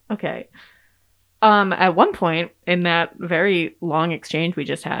 Okay. At one point in that very long exchange we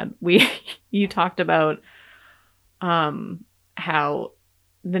just had, you talked about how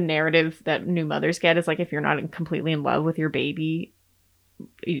the narrative that new mothers get is, like, if you're not completely in love with your baby,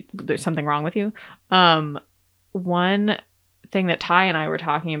 there's something wrong with you. One thing that Ty and I were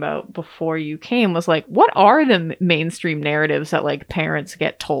talking about before you came was like, what are the mainstream narratives that like parents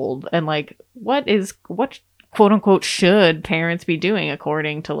get told, and like what quote unquote should parents be doing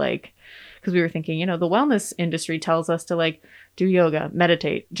according to like, because we were thinking, you know, the wellness industry tells us to like do yoga,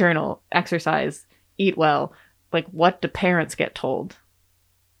 meditate, journal, exercise, eat well. Like, what do parents get told?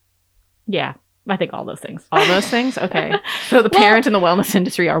 Yeah, I think all those things. All those things? Okay. So the parent and the wellness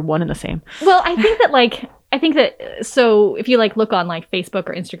industry are one and the same. Well, I think that so if you like look on like Facebook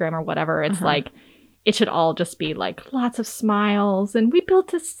or Instagram or whatever, it's like it should all just be like lots of smiles and we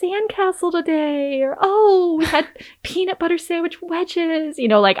built a sandcastle today, or oh, we had peanut butter sandwich wedges. You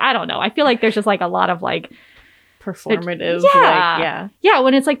know, like I don't know. I feel like there's just like a lot of like performative. Yeah.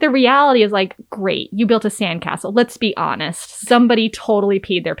 When it's like the reality is like, great, you built a sandcastle. Let's be honest. Somebody totally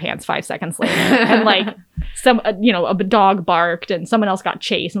peed their pants 5 seconds later, and like a dog barked and someone else got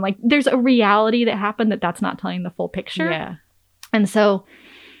chased, and like there's a reality that happened that's not telling the full picture. Yeah.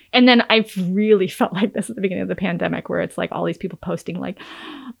 And then I've really felt like this at the beginning of the pandemic, where it's like all these people posting like,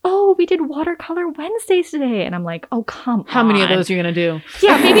 oh, we did watercolor Wednesdays today. And I'm like, oh, come on. How many of those are you going to do?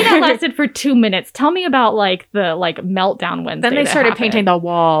 Yeah, maybe that lasted for 2 minutes. Tell me about like the like meltdown Wednesday. Then they started painting the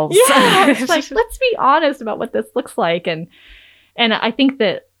walls. Yeah, it's like, let's be honest about what this looks like. And I think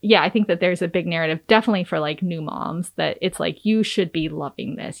that there's a big narrative definitely for like new moms that it's like, you should be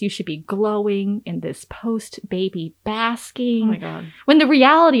loving this. You should be glowing in this post-baby basking. Oh my God. When the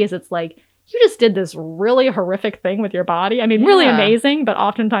reality is it's like, you just did this really horrific thing with your body. I mean, really amazing, but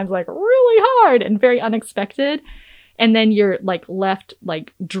oftentimes like really hard and very unexpected. And then you're like left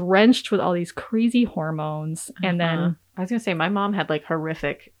like drenched with all these crazy hormones. And then I was going to say, my mom had like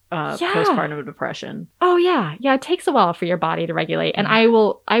horrific postpartum depression. Oh yeah. Yeah. It takes a while for your body to regulate. And I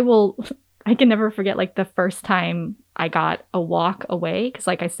can never forget like the first time I got a walk away. Cause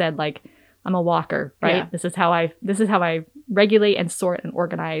like I said, like I'm a walker, right? Yeah. This is how I regulate and sort and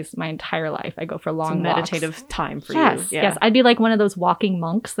organize my entire life. I go for long meditative time for you. Yeah. Yes. I'd be like one of those walking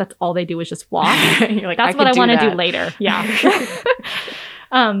monks. That's all they do is just walk. You're like, that's what I want to do later. Yeah.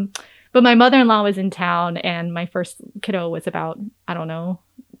 But my mother-in-law was in town and my first kiddo was about, I don't know,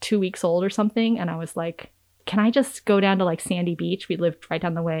 2 weeks old or something. And I was like, can I just go down to like Sandy Beach? We lived right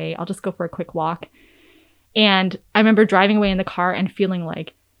down the way. I'll just go for a quick walk. And I remember driving away in the car and feeling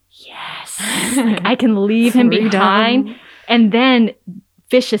like, yes, like I can leave him behind. And then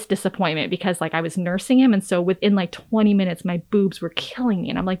vicious disappointment because like I was nursing him. And so within like 20 minutes, my boobs were killing me.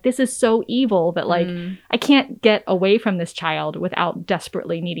 And I'm like, this is so evil that like I can't get away from this child without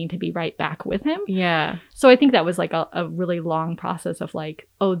desperately needing to be right back with him. Yeah. So I think that was like a really long process of like,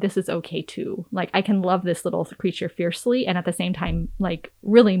 oh, this is okay too. Like I can love this little creature fiercely and at the same time, like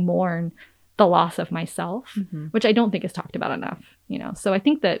really mourn the loss of myself, which I don't think is talked about enough, you know? So I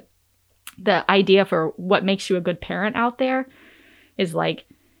think that the idea for what makes you a good parent out there is like,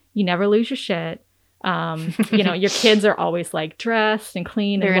 you never lose your shit. You know, your kids are always like dressed and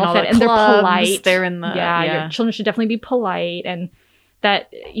clean and well fed and they're polite. They're in the, your children should definitely be polite. And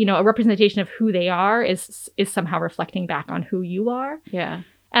that, you know, a representation of who they are is somehow reflecting back on who you are. Yeah.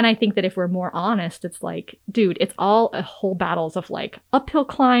 And I think that if we're more honest, it's like, dude, it's all a whole battles of like uphill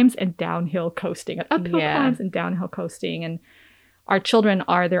climbs and downhill coasting, and uphill climbs and downhill coasting. And our children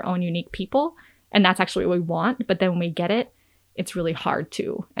are their own unique people. And that's actually what we want. But then when we get it, it's really hard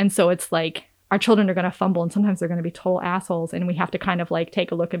too. And so it's like our children are going to fumble and sometimes they're going to be total assholes. And we have to kind of like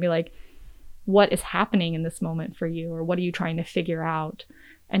take a look and be like, what is happening in this moment for you? Or what are you trying to figure out?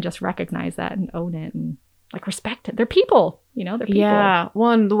 And just recognize that and own it and like respect it. They're people, you know, they're people. Yeah.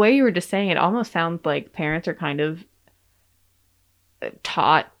 Well, and the way you were just saying it almost sounds like parents are kind of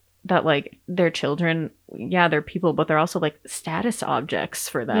taught that like their children, they're people, but they're also like status objects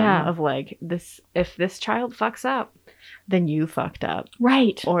for them of like this, if this child fucks up, then you fucked up.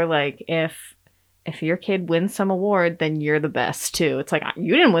 Right. Or like if your kid wins some award, then you're the best too. It's like,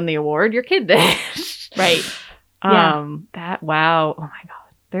 you didn't win the award, your kid did. Right. Wow. Oh my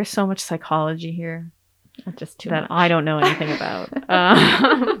God. There's so much psychology here. Just too that much. I don't know anything about.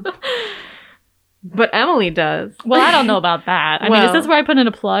 But Emily does. Well, I don't know about that. I mean, is this where I put in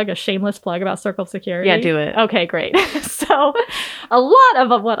a shameless plug about Circle of Security? Yeah, do it. Okay, great. So a lot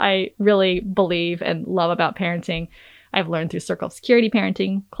of what I really believe and love about parenting, I've learned through Circle of Security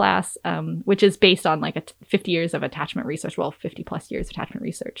parenting class, which is based on like 50 years of attachment research, 50 plus years of attachment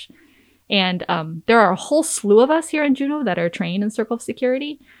research. And there are a whole slew of us here in Juneau that are trained in Circle of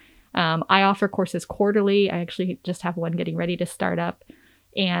Security. I offer courses quarterly. I actually just have one getting ready to start up.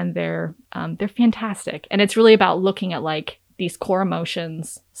 And they're fantastic. And it's really about looking at like these core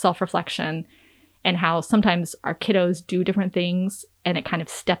emotions, self-reflection, and how sometimes our kiddos do different things and it kind of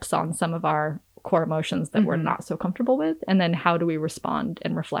steps on some of our core emotions that we're not so comfortable with, and then how do we respond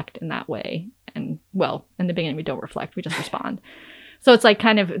and reflect in that way. And well, in the beginning we don't reflect, we just respond. So it's like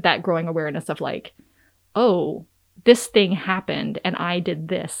kind of that growing awareness of like, oh, this thing happened and I did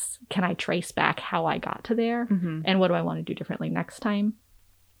this. Can I trace back how I got to there? And what do I want to do differently next time?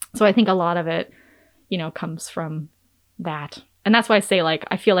 So I think a lot of it, you know, comes from that. And that's why I say, like,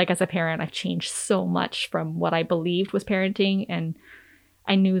 I feel like as a parent, I've changed so much from what I believed was parenting. And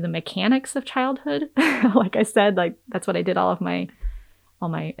I knew the mechanics of childhood. Like I said, like, that's what I did all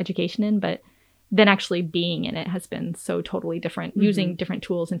my education in. But then actually being in it has been so totally different. Using different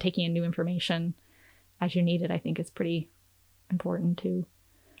tools and taking in new information as you need it, I think is pretty important too.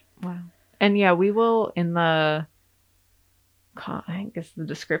 Wow. And yeah, we will in the, I think it's the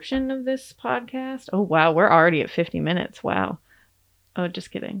description of this podcast. Oh, wow. We're already at 50 minutes. Wow. Oh,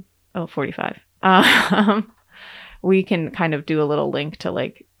 just kidding. Oh, 45. We can kind of do a little link to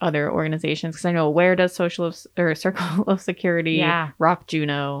like other organizations, because I know Where does Circle of Security, Rock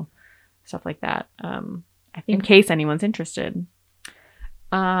Juno, stuff like that. I think in case anyone's interested.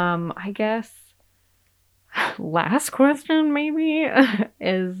 I guess last question maybe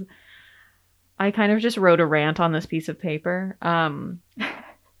is, I kind of just wrote a rant on this piece of paper.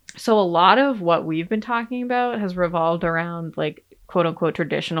 So a lot of what we've been talking about has revolved around like quote unquote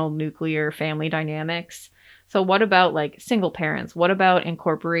traditional nuclear family dynamics. So what about like single parents? What about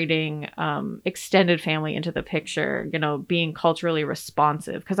incorporating extended family into the picture, you know, being culturally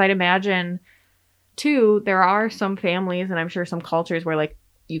responsive? Because I'd imagine too, there are some families, and I'm sure some cultures, where like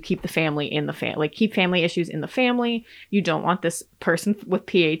you keep the family in the family, like keep family issues in the family. You don't want this person with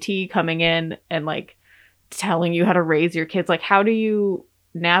PAT coming in and like telling you how to raise your kids. Like, how do you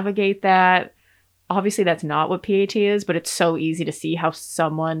navigate that? Obviously that's not what PAT is, but it's so easy to see how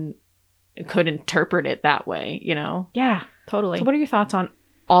someone could interpret it that way, you know? Yeah, totally. So what are your thoughts on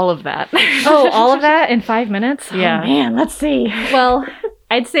all of that? Oh, all of that in 5 minutes? Yeah. Oh, man, let's see. Well,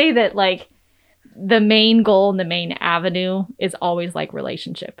 I'd say that like the main goal and the main avenue is always like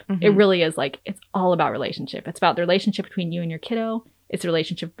relationship. It really is like, it's all about relationship. It's about the relationship between you and your kiddo. It's the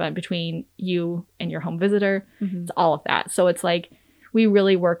relationship between you and your home visitor. It's all of that. So it's like, we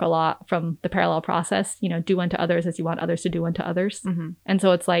really work a lot from the parallel process, you know, do unto others as you want others to do unto others. And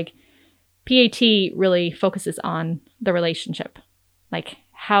so it's like, PAT really focuses on the relationship. Like,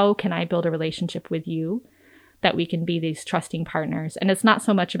 how can I build a relationship with you that we can be these trusting partners? And it's not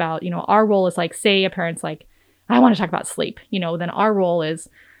so much about, you know, our role is like, say a parent's like, I want to talk about sleep, you know, then our role is,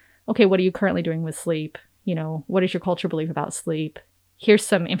 okay, what are you currently doing with sleep? You know, what is your cultural belief about sleep? Here's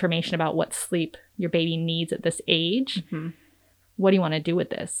some information about what sleep your baby needs at this age. What do you want to do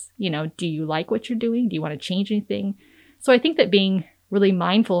with this? You know, do you like what you're doing? Do you want to change anything? So I think that being really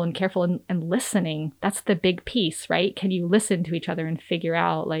mindful and careful and listening, that's the big piece, right? Can you listen to each other and figure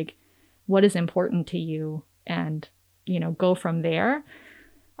out like what is important to you and, you know, go from there?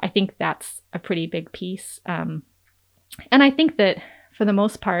 I think that's a pretty big piece. And I think that for the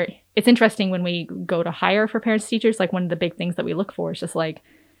most part, it's interesting when we go to hire for parents teachers, like one of the big things that we look for is just like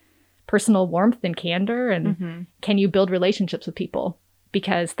personal warmth and candor, and can you build relationships with people?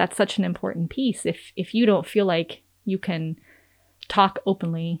 Because that's such an important piece. If you don't feel like you can talk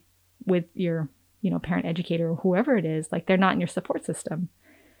openly with your, you know, parent educator or whoever it is, like they're not in your support system.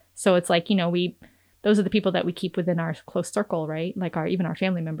 So it's like, you know, those are the people that we keep within our close circle, right? Like even our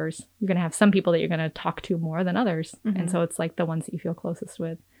family members, you're going to have some people that you're going to talk to more than others. And so it's like the ones that you feel closest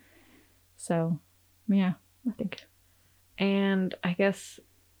with. So yeah, I think. And I guess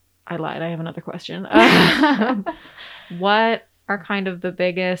I lied. I have another question. What are kind of the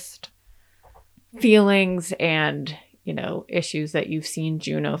biggest feelings and, you know, issues that you've seen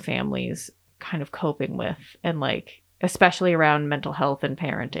Juno families kind of coping with, and like, especially around mental health and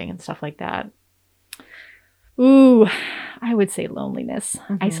parenting and stuff like that? Ooh, I would say loneliness,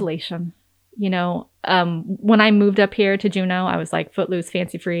 isolation. You know, when I moved up here to Juneau, I was like footloose,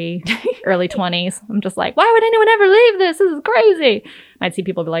 fancy free, early 20s. I'm just like, why would anyone ever leave this? This is crazy. I'd see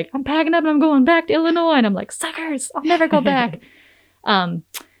people be like, I'm packing up and I'm going back to Illinois. And I'm like, suckers, I'll never go back. And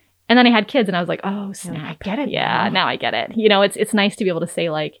then I had kids and I was like, oh, snap. I get it. Yeah, now I get it. You know, it's nice to be able to say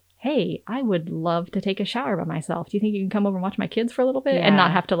like, hey, I would love to take a shower by myself. Do you think you can come over and watch my kids for a little bit? And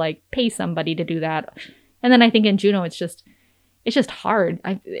not have to like pay somebody to do that. And then I think in Juneau, it's just hard.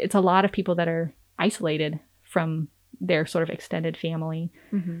 It's a lot of people that are isolated from their sort of extended family.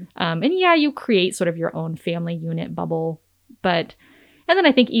 And yeah, you create sort of your own family unit bubble. And then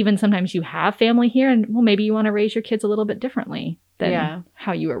I think even sometimes you have family here and, well, maybe you want to raise your kids a little bit differently than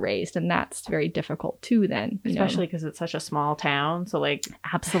how you were raised. And that's very difficult too then. Especially because it's such a small town. So like.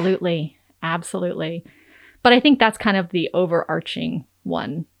 Absolutely. But I think that's kind of the overarching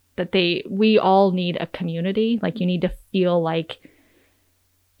one that we all need a community. Like you need to feel like,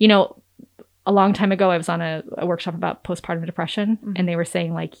 you know, a long time ago, I was on a workshop about postpartum depression, and they were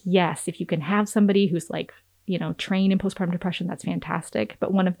saying like, yes, if you can have somebody who's like, you know, trained in postpartum depression, that's fantastic.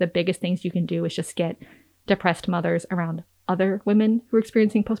 But one of the biggest things you can do is just get depressed mothers around other women who are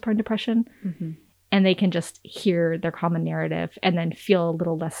experiencing postpartum depression, and they can just hear their common narrative and then feel a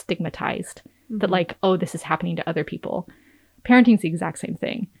little less stigmatized that like, oh, this is happening to other people. Parenting's the exact same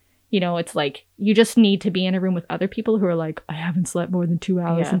thing. You know, it's like you just need to be in a room with other people who are like, I haven't slept more than 2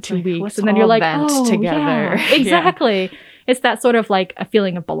 hours in 2 weeks. And then you're like, oh, together. Yeah, exactly. Yeah. It's that sort of like a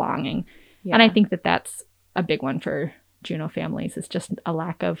feeling of belonging. Yeah. And I think that that's a big one for Juneau families. It's just a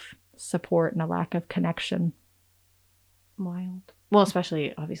lack of support and a lack of connection. Wild. Well,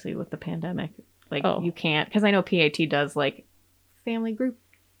 especially obviously with the pandemic. Like you can't, because I know PAT does like family group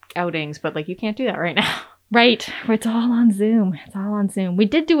outings, but like you can't do that right now. Right. It's all on Zoom. We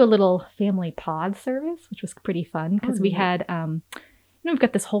did do a little family pod service, which was pretty fun because we had, we've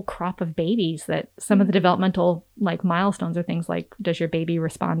got this whole crop of babies that some of the developmental like milestones are things like, does your baby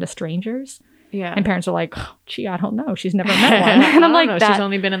respond to strangers? Yeah. And parents are like, oh, gee, I don't know. She's never met one. And I'm like, she's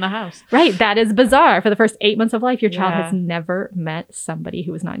only been in the house. Right. That is bizarre. For the first 8 months of life, your child has never met somebody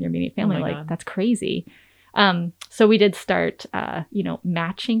who was not in your immediate family. Like, God. That's crazy. So we did start,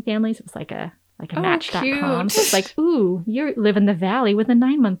 matching families. It was like a match.com. So it's like, ooh, you live in the valley with a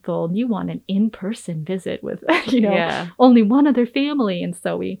 9-month-old. You want an in-person visit with, only one other family. And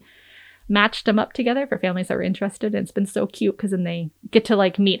so we matched them up together for families that were interested. And it's been so cute because then they get to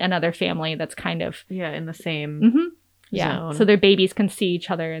like meet another family that's kind of in the same zone. So their babies can see each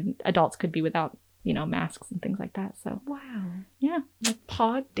other and adults could be without, masks and things like that. So wow. Yeah. Like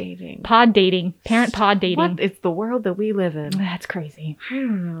pod dating. Parent pod dating. What? It's the world that we live in. That's crazy. I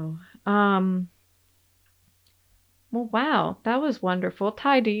don't know. Well, wow, that was wonderful.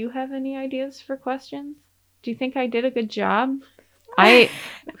 Ty, do you have any ideas for questions? Do you think I did a good job? Hey,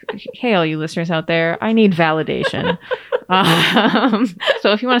 all you listeners out there, I need validation.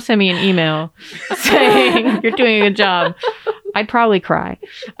 So if you want to send me an email saying you're doing a good job, I'd probably cry.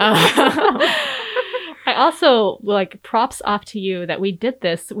 I also props off to you that we did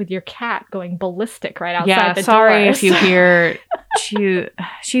this with your cat going ballistic right outside the door. Sorry if you hear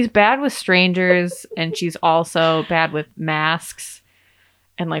she's bad with strangers and she's also bad with masks.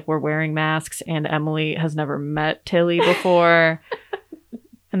 And like we're wearing masks and Emily has never met Tilly before.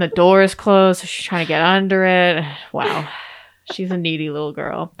 And the door is closed, so she's trying to get under it. Wow. She's a needy little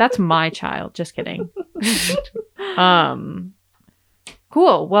girl. That's my child. Just kidding.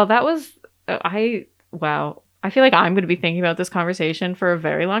 Cool. Well, that was wow. I feel like I'm going to be thinking about this conversation for a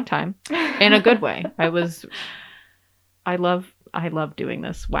very long time in a good way. I love doing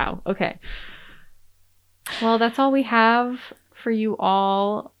this. Wow. Okay. Well, that's all we have for you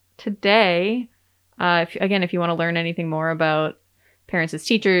all today. If you want to learn anything more about parents as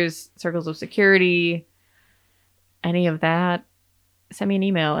teachers, circles of security, any of that, send me an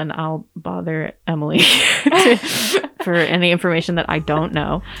email and I'll bother Emily for any information that I don't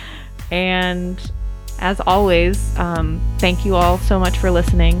know. And as always, thank you all so much for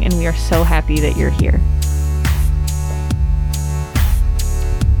listening, and we are so happy that you're here.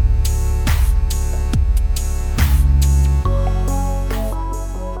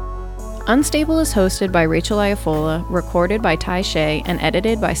 Unstable is hosted by Rachel Iafola, recorded by Ty Shea, and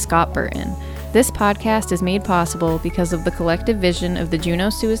edited by Scott Burton. This podcast is made possible because of the collective vision of the Juneau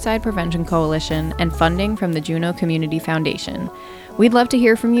Suicide Prevention Coalition and funding from the Juneau Community Foundation. We'd love to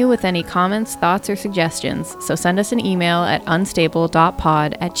hear from you with any comments, thoughts, or suggestions, so send us an email at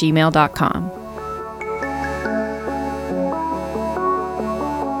unstable.pod@gmail.com.